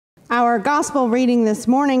Our gospel reading this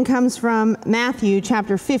morning comes from Matthew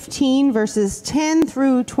chapter 15, verses 10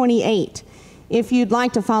 through 28. If you'd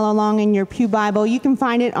like to follow along in your pew Bible, you can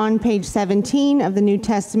find it on page 17 of the New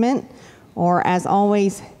Testament, or as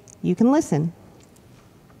always, you can listen.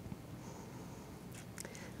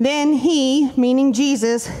 Then he, meaning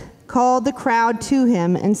Jesus, called the crowd to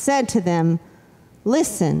him and said to them,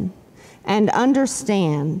 "Listen and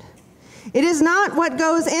understand. It is not what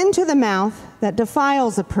goes into the mouth that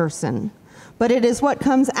defiles a person, but it is what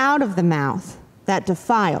comes out of the mouth that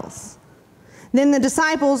defiles." Then the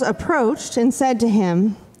disciples approached and said to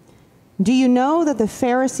him, "Do you know that the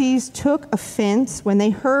Pharisees took offense when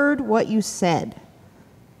they heard what you said?"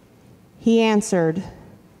 He answered,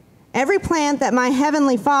 "Every plant that my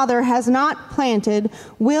heavenly Father has not planted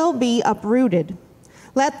will be uprooted.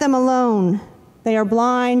 Let them alone. They are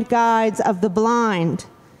blind guides of the blind.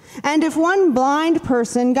 And if one blind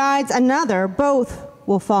person guides another, both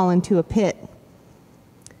will fall into a pit."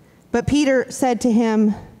 But Peter said to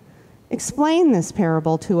him, "Explain this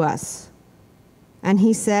parable to us." And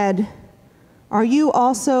he said, "Are you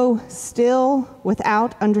also still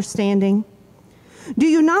without understanding? Do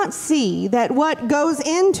you not see that what goes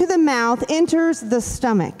into the mouth enters the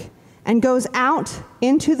stomach and goes out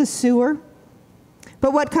into the sewer?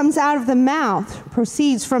 But what comes out of the mouth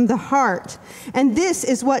proceeds from the heart, and this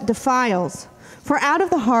is what defiles. For out of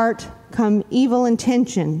the heart come evil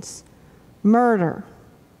intentions, murder,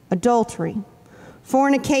 adultery,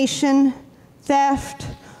 fornication, theft,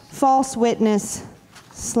 false witness,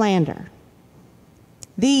 slander.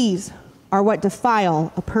 These are what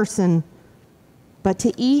defile a person, but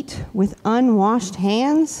to eat with unwashed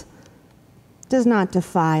hands does not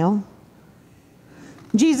defile."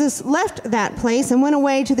 Jesus left that place and went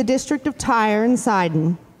away to the district of Tyre and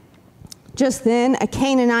Sidon. Just then, a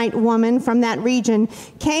Canaanite woman from that region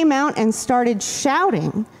came out and started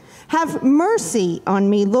shouting, "Have mercy on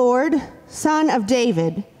me, Lord, Son of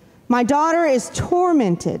David. My daughter is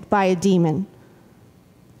tormented by a demon."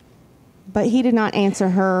 But he did not answer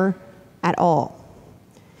her at all.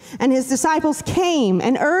 And his disciples came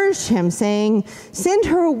and urged him, saying, "Send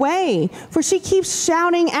her away, for she keeps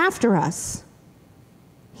shouting after us."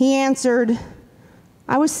 He answered,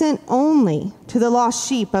 "I was sent only to the lost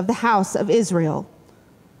sheep of the house of Israel."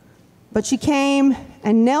 But she came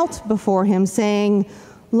and knelt before him, saying,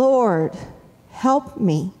 "Lord, help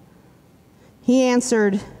me." He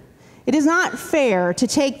answered, "It is not fair to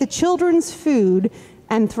take the children's food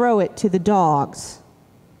and throw it to the dogs."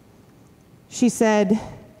 She said,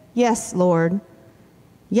 "Yes, Lord,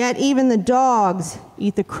 yet even the dogs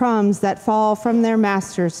eat the crumbs that fall from their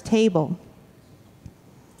master's table."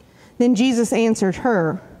 Then Jesus answered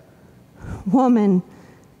her, "Woman,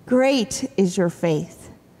 great is your faith.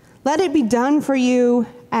 Let it be done for you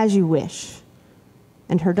as you wish."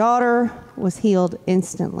 And her daughter was healed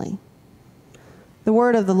instantly. The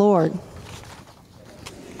word of the Lord.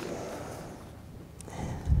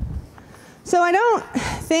 So I don't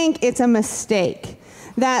think it's a mistake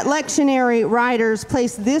that lectionary writers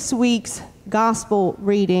place this week's gospel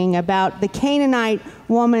reading about the Canaanite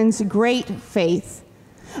woman's great faith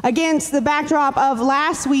against the backdrop of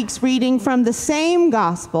last week's reading from the same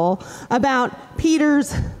gospel about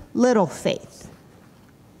Peter's little faith.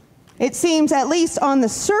 It seems, at least on the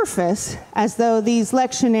surface, as though these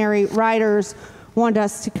lectionary writers want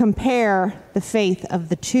us to compare the faith of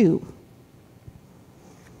the two.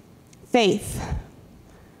 Faith.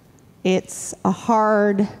 It's a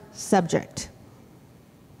hard subject.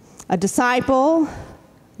 A disciple,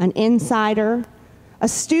 an insider, a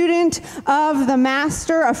student of the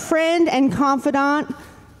master, a friend and confidant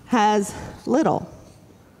has little,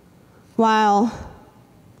 while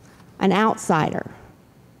an outsider,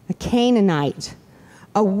 a Canaanite,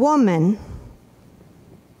 a woman,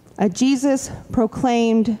 a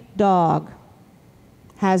Jesus-proclaimed dog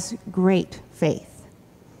has great faith.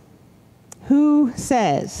 Who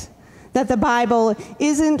says that the Bible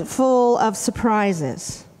isn't full of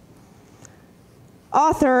surprises?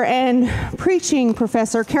 Author and preaching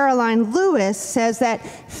professor Caroline Lewis says that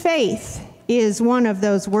faith is one of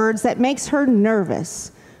those words that makes her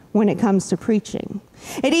nervous when it comes to preaching.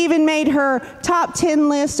 It even made her top 10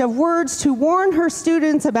 list of words to warn her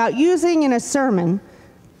students about using in a sermon.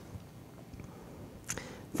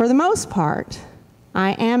 For the most part,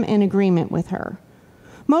 I am in agreement with her,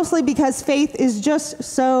 mostly because faith is just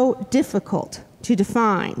so difficult to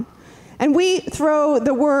define. And we throw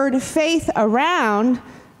the word faith around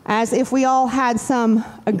as if we all had some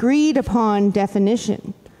agreed upon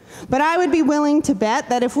definition. But I would be willing to bet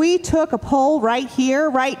that if we took a poll right here,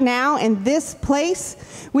 right now, in this place,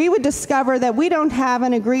 we would discover that we don't have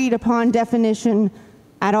an agreed upon definition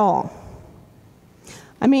at all.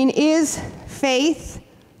 I mean, is faith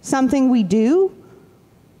something we do?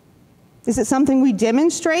 Is it something we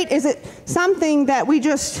demonstrate? Is it something that we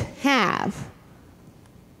just have?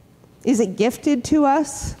 Is it gifted to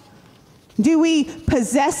us? Do we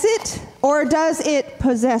possess it, or does it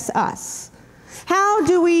possess us? How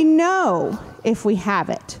do we know if we have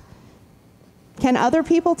it? Can other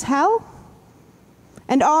people tell?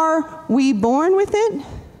 And are we born with it?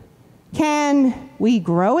 Can we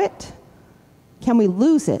grow it? Can we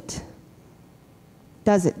lose it?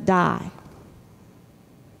 Does it die?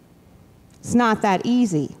 It's not that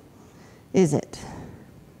easy, is it?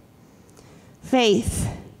 Faith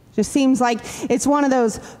just seems like it's one of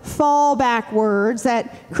those fallback words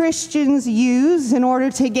that Christians use in order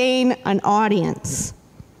to gain an audience.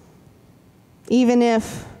 Even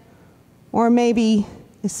if, or maybe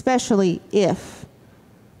especially if,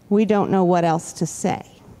 we don't know what else to say.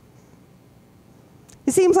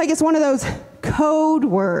 It seems like it's one of those code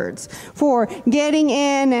words for getting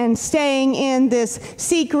in and staying in this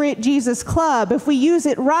secret Jesus club. If we use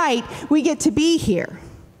it right, we get to be here.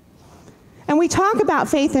 And we talk about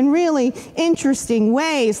faith in really interesting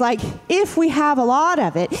ways, like if we have a lot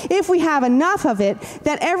of it, if we have enough of it,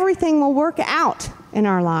 that everything will work out in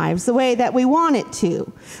our lives the way that we want it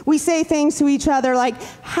to. We say things to each other like,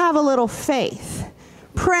 have a little faith,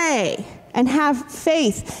 pray, and have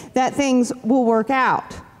faith that things will work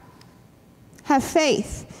out. Have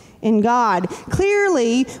faith in God.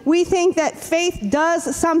 Clearly, we think that faith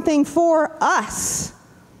does something for us.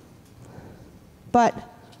 But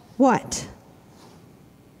what?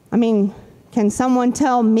 I mean, can someone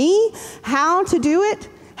tell me how to do it?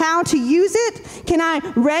 How to use it? Can I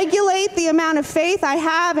regulate the amount of faith I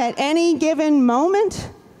have at any given moment?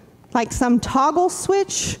 Like some toggle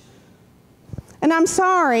switch? And I'm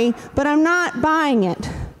sorry, but I'm not buying it.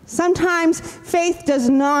 Sometimes faith does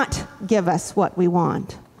not give us what we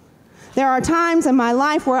want. There are times in my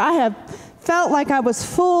life where I have felt like I was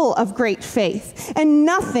full of great faith, and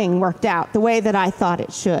nothing worked out the way that I thought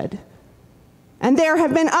it should. And there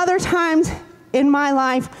have been other times in my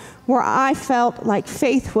life where I felt like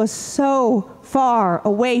faith was so far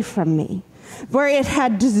away from me, where it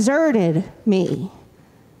had deserted me.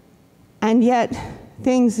 And yet,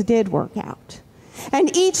 things did work out.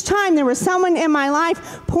 And each time there was someone in my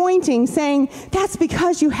life pointing, saying, that's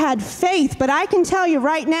because you had faith. But I can tell you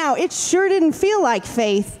right now, it sure didn't feel like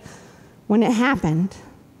faith when it happened.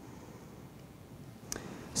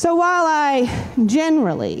 So while I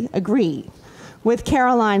generally agree with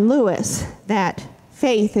Caroline Lewis that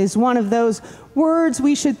faith is one of those words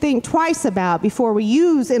we should think twice about before we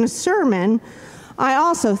use in a sermon, I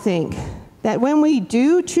also think that when we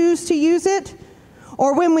do choose to use it,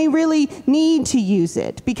 or when we really need to use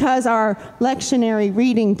it, because our lectionary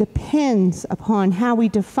reading depends upon how we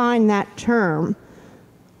define that term,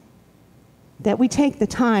 that we take the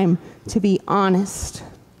time to be honest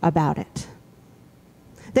about it.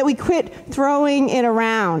 That we quit throwing it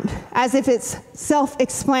around as if it's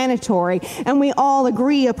self-explanatory and we all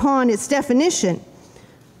agree upon its definition,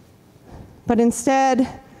 but instead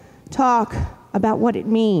talk about what it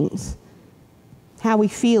means, how we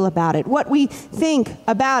feel about it, what we think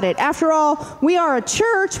about it. After all, we are a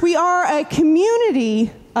church, we are a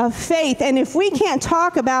community of faith, and if we can't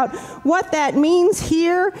talk about what that means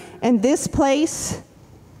here in this place,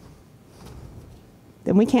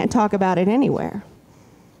 then we can't talk about it anywhere.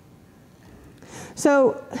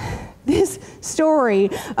 So this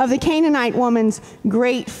story of the Canaanite woman's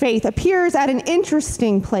great faith appears at an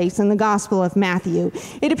interesting place in the Gospel of Matthew.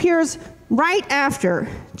 It appears right after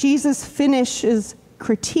Jesus finishes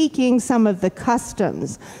critiquing some of the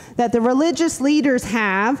customs that the religious leaders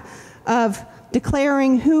have of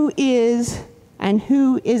declaring who is and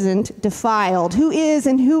who isn't defiled, who is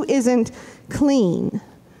and who isn't clean.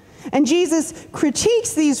 And Jesus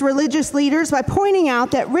critiques these religious leaders by pointing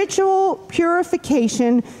out that ritual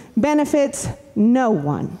purification benefits no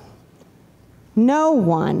one. No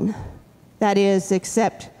one, that is,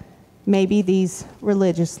 except maybe these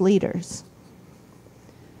religious leaders.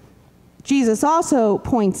 Jesus also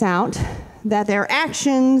points out that their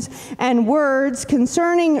actions and words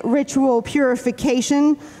concerning ritual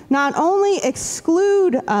purification not only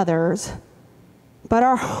exclude others, but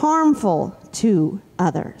are harmful to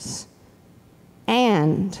others,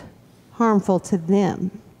 and harmful to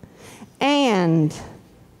them, and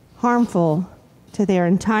harmful to their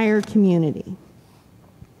entire community.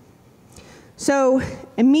 So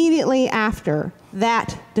immediately after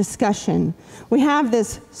that discussion, we have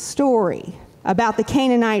this story about the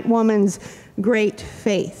Canaanite woman's great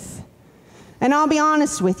faith. And I'll be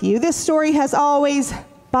honest with you, this story has always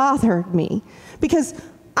bothered me, because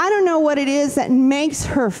I don't know what it is that makes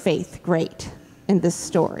her faith great in this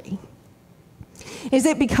story. Is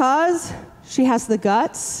it because she has the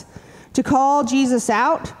guts to call Jesus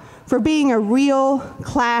out for being a real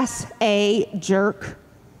Class A jerk?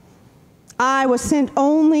 I was sent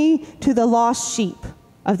only to the lost sheep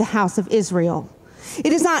of the house of Israel.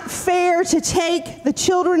 It is not fair to take the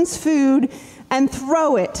children's food and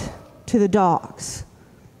throw it to the dogs.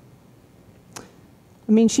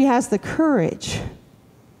 I mean, she has the courage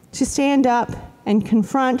to stand up and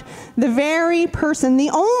confront the very person, the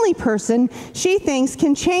only person she thinks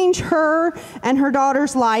can change her and her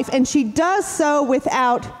daughter's life, and she does so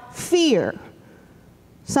without fear,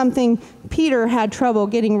 something Peter had trouble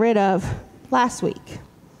getting rid of last week.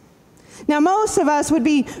 Now, most of us would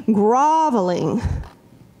be groveling,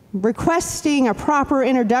 requesting a proper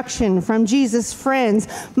introduction from Jesus' friends,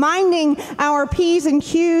 minding our P's and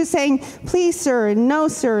Q's, saying, please, sir, and no,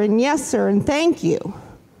 sir, and yes, sir, and thank you,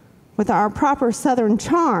 with our proper Southern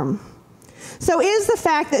charm. So is the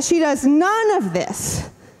fact that she does none of this,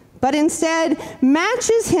 but instead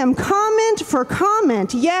matches him comment for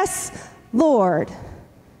comment, yes, Lord,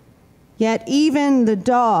 yet even the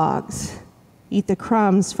dogs eat the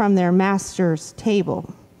crumbs from their master's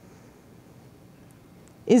table.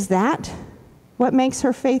 Is that what makes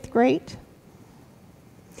her faith great?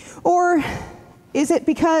 Or is it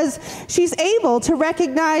because she's able to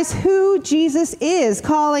recognize who Jesus is,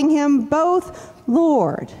 calling him both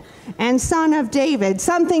Lord and Son of David,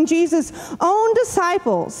 something Jesus' own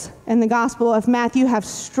disciples in the Gospel of Matthew have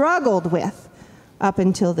struggled with up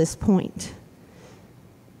until this point?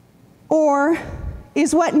 Or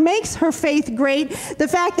is what makes her faith great the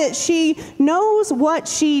fact that she knows what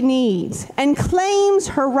she needs and claims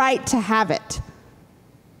her right to have it?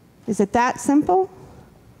 Is it that simple?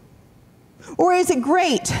 Or is it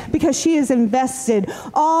great because she has invested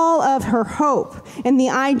all of her hope in the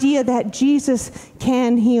idea that Jesus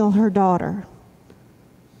can heal her daughter?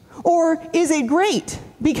 Or is it great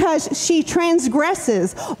because she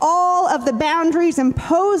transgresses all of the boundaries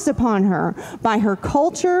imposed upon her by her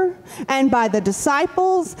culture and by the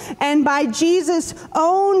disciples and by Jesus'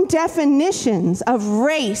 own definitions of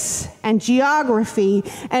race and geography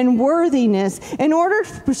and worthiness in order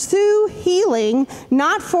to pursue healing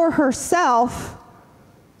not for herself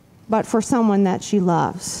but for someone that she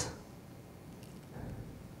loves?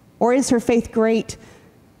 Or is her faith great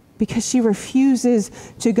because she refuses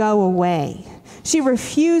to go away? She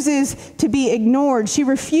refuses to be ignored. She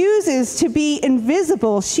refuses to be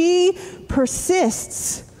invisible. She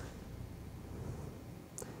persists.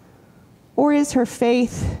 Or is her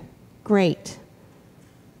faith great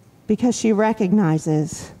because she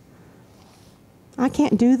recognizes, I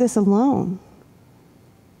can't do this alone,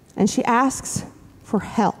 and she asks for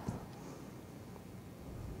help?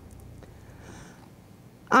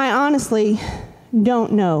 I honestly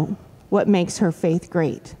don't know what makes her faith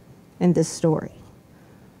great in this story.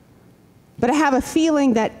 But I have a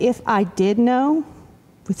feeling that if I did know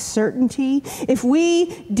with certainty, if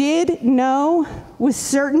we did know with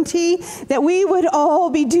certainty, that we would all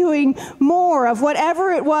be doing more of whatever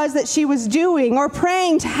it was that she was doing, or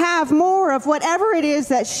praying to have more of whatever it is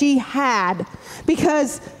that she had,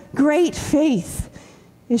 because great faith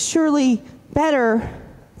is surely better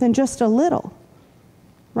than just a little,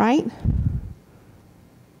 right?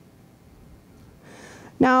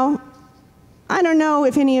 Now, I don't know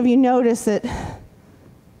if any of you notice that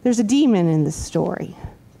there's a demon in this story.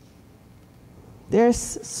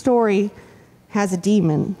 This story has a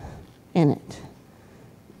demon in it.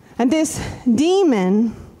 And this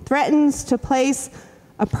demon threatens to place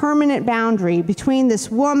a permanent boundary between this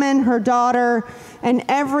woman, her daughter, and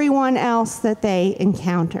everyone else that they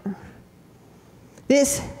encounter.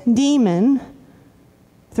 This demon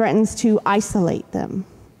threatens to isolate them,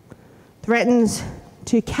 threatens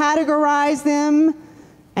to categorize them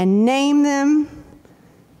and name them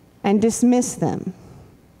and dismiss them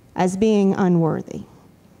as being unworthy.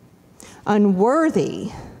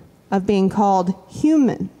 Unworthy of being called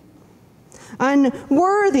human.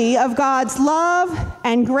 Unworthy of God's love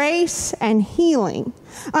and grace and healing.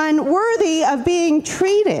 Unworthy of being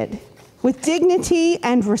treated with dignity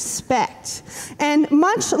and respect. And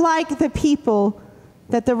much like the people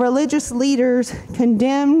that the religious leaders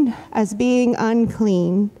condemned as being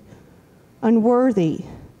unclean, unworthy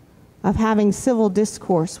of having civil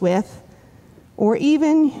discourse with, or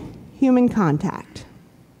even human contact.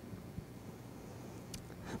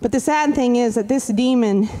 But the sad thing is that this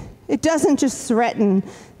demon, it doesn't just threaten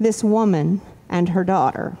this woman and her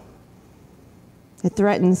daughter. It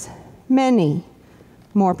threatens many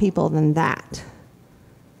more people than that.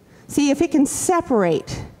 See, if it can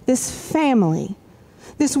separate this family,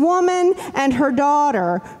 this woman and her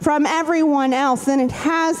daughter, from everyone else, then it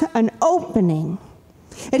has an opening.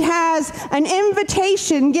 It has an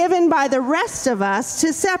invitation given by the rest of us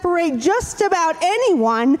to separate just about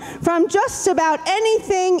anyone from just about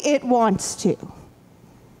anything it wants to.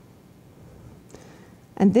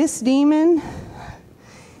 And this demon,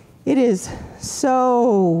 it is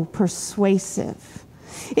so persuasive.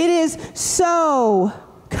 It is so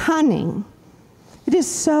cunning. It is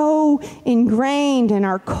so ingrained in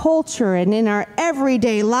our culture and in our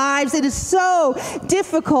everyday lives. It is so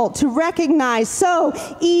difficult to recognize, so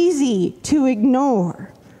easy to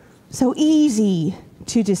ignore, so easy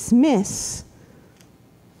to dismiss.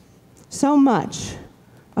 So much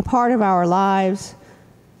a part of our lives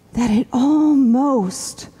that it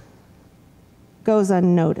almost goes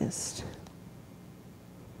unnoticed.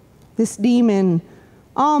 This demon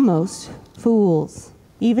almost fools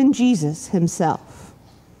even Jesus himself.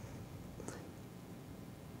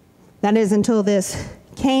 That is until this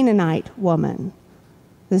Canaanite woman,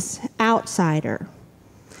 this outsider,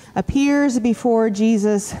 appears before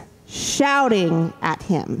Jesus shouting at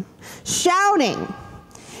him, shouting,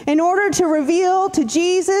 in order to reveal to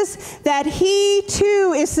Jesus that he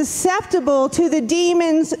too is susceptible to the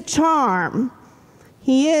demon's charm.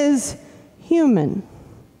 He is human,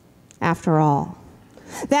 after all.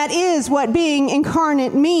 That is what being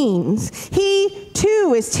incarnate means. He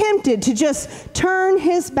too is tempted to just turn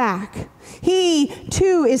his back. He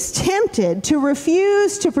too is tempted to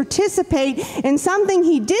refuse to participate in something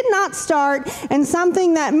he did not start and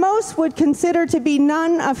something that most would consider to be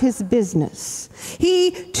none of his business.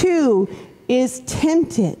 He too is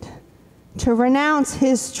tempted to renounce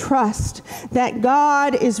his trust that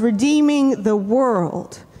God is redeeming the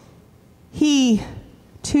world. He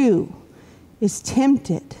too is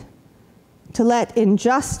tempted to let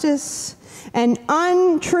injustice and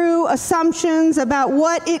untrue assumptions about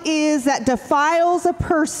what it is that defiles a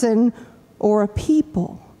person or a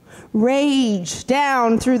people rage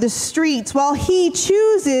down through the streets while he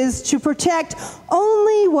chooses to protect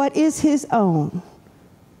only what is his own.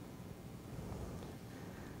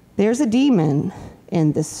 There's a demon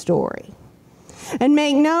in this story. And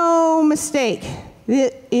make no mistake,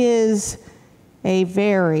 it is a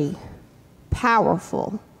very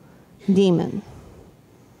powerful demon.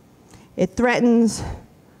 It threatens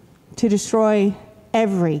to destroy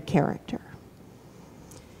every character.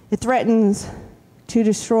 It threatens to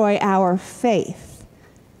destroy our faith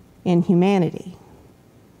in humanity.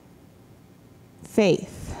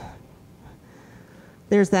 Faith.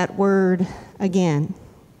 There's that word again.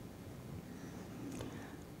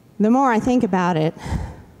 The more I think about it,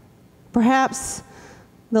 perhaps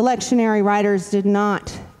the lectionary writers did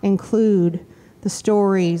not include the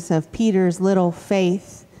stories of Peter's little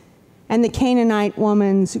faith and the Canaanite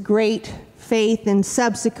woman's great faith in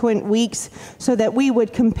subsequent weeks so that we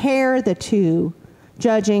would compare the two,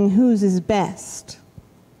 judging whose is best.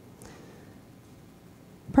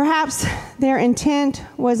 Perhaps their intent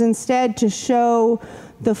was instead to show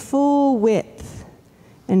the full width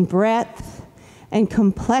and breadth and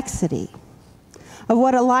complexity of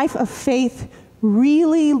what a life of faith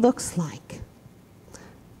really looks like.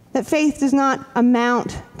 That faith does not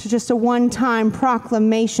amount to just a one-time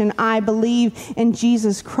proclamation, I believe in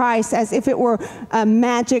Jesus Christ, as if it were a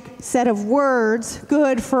magic set of words,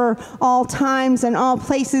 good for all times and all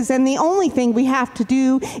places, and the only thing we have to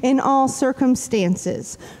do in all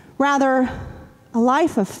circumstances. Rather, a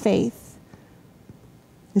life of faith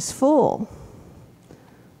is full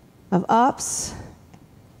of ups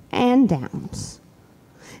and downs.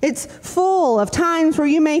 It's full of times where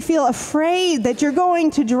you may feel afraid that you're going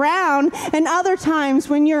to drown, and other times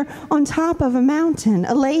when you're on top of a mountain,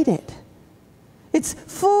 elated. It's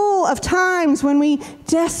full of times when we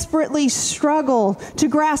desperately struggle to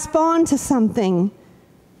grasp onto something,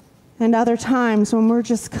 and other times when we're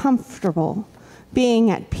just comfortable being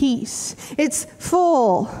at peace. It's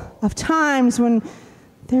full of times when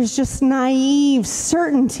there's just naive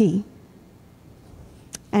certainty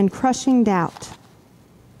and crushing doubt.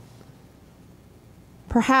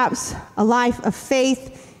 Perhaps a life of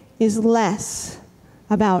faith is less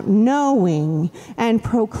about knowing and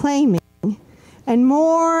proclaiming and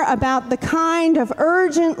more about the kind of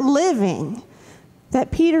urgent living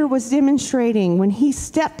that Peter was demonstrating when he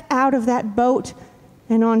stepped out of that boat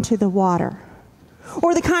and onto the water.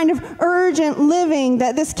 Or the kind of urgent living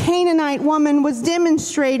that this Canaanite woman was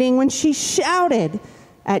demonstrating when she shouted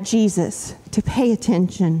at Jesus to pay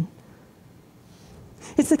attention.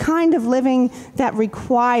 It's the kind of living that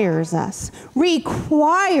requires us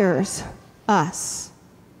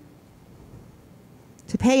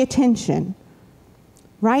to pay attention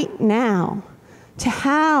right now to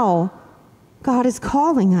how God is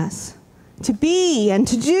calling us to be and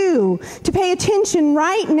to do, to pay attention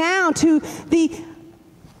right now to the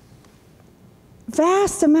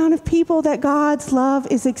vast amount of people that God's love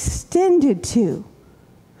is extended to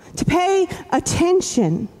pay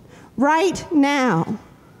attention right now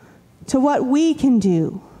to what we can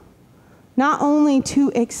do, not only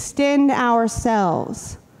to extend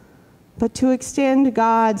ourselves, but to extend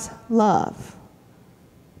God's love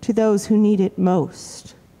to those who need it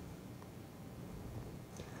most.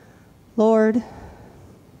 Lord,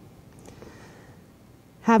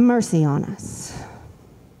 have mercy on us.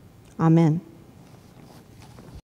 Amen.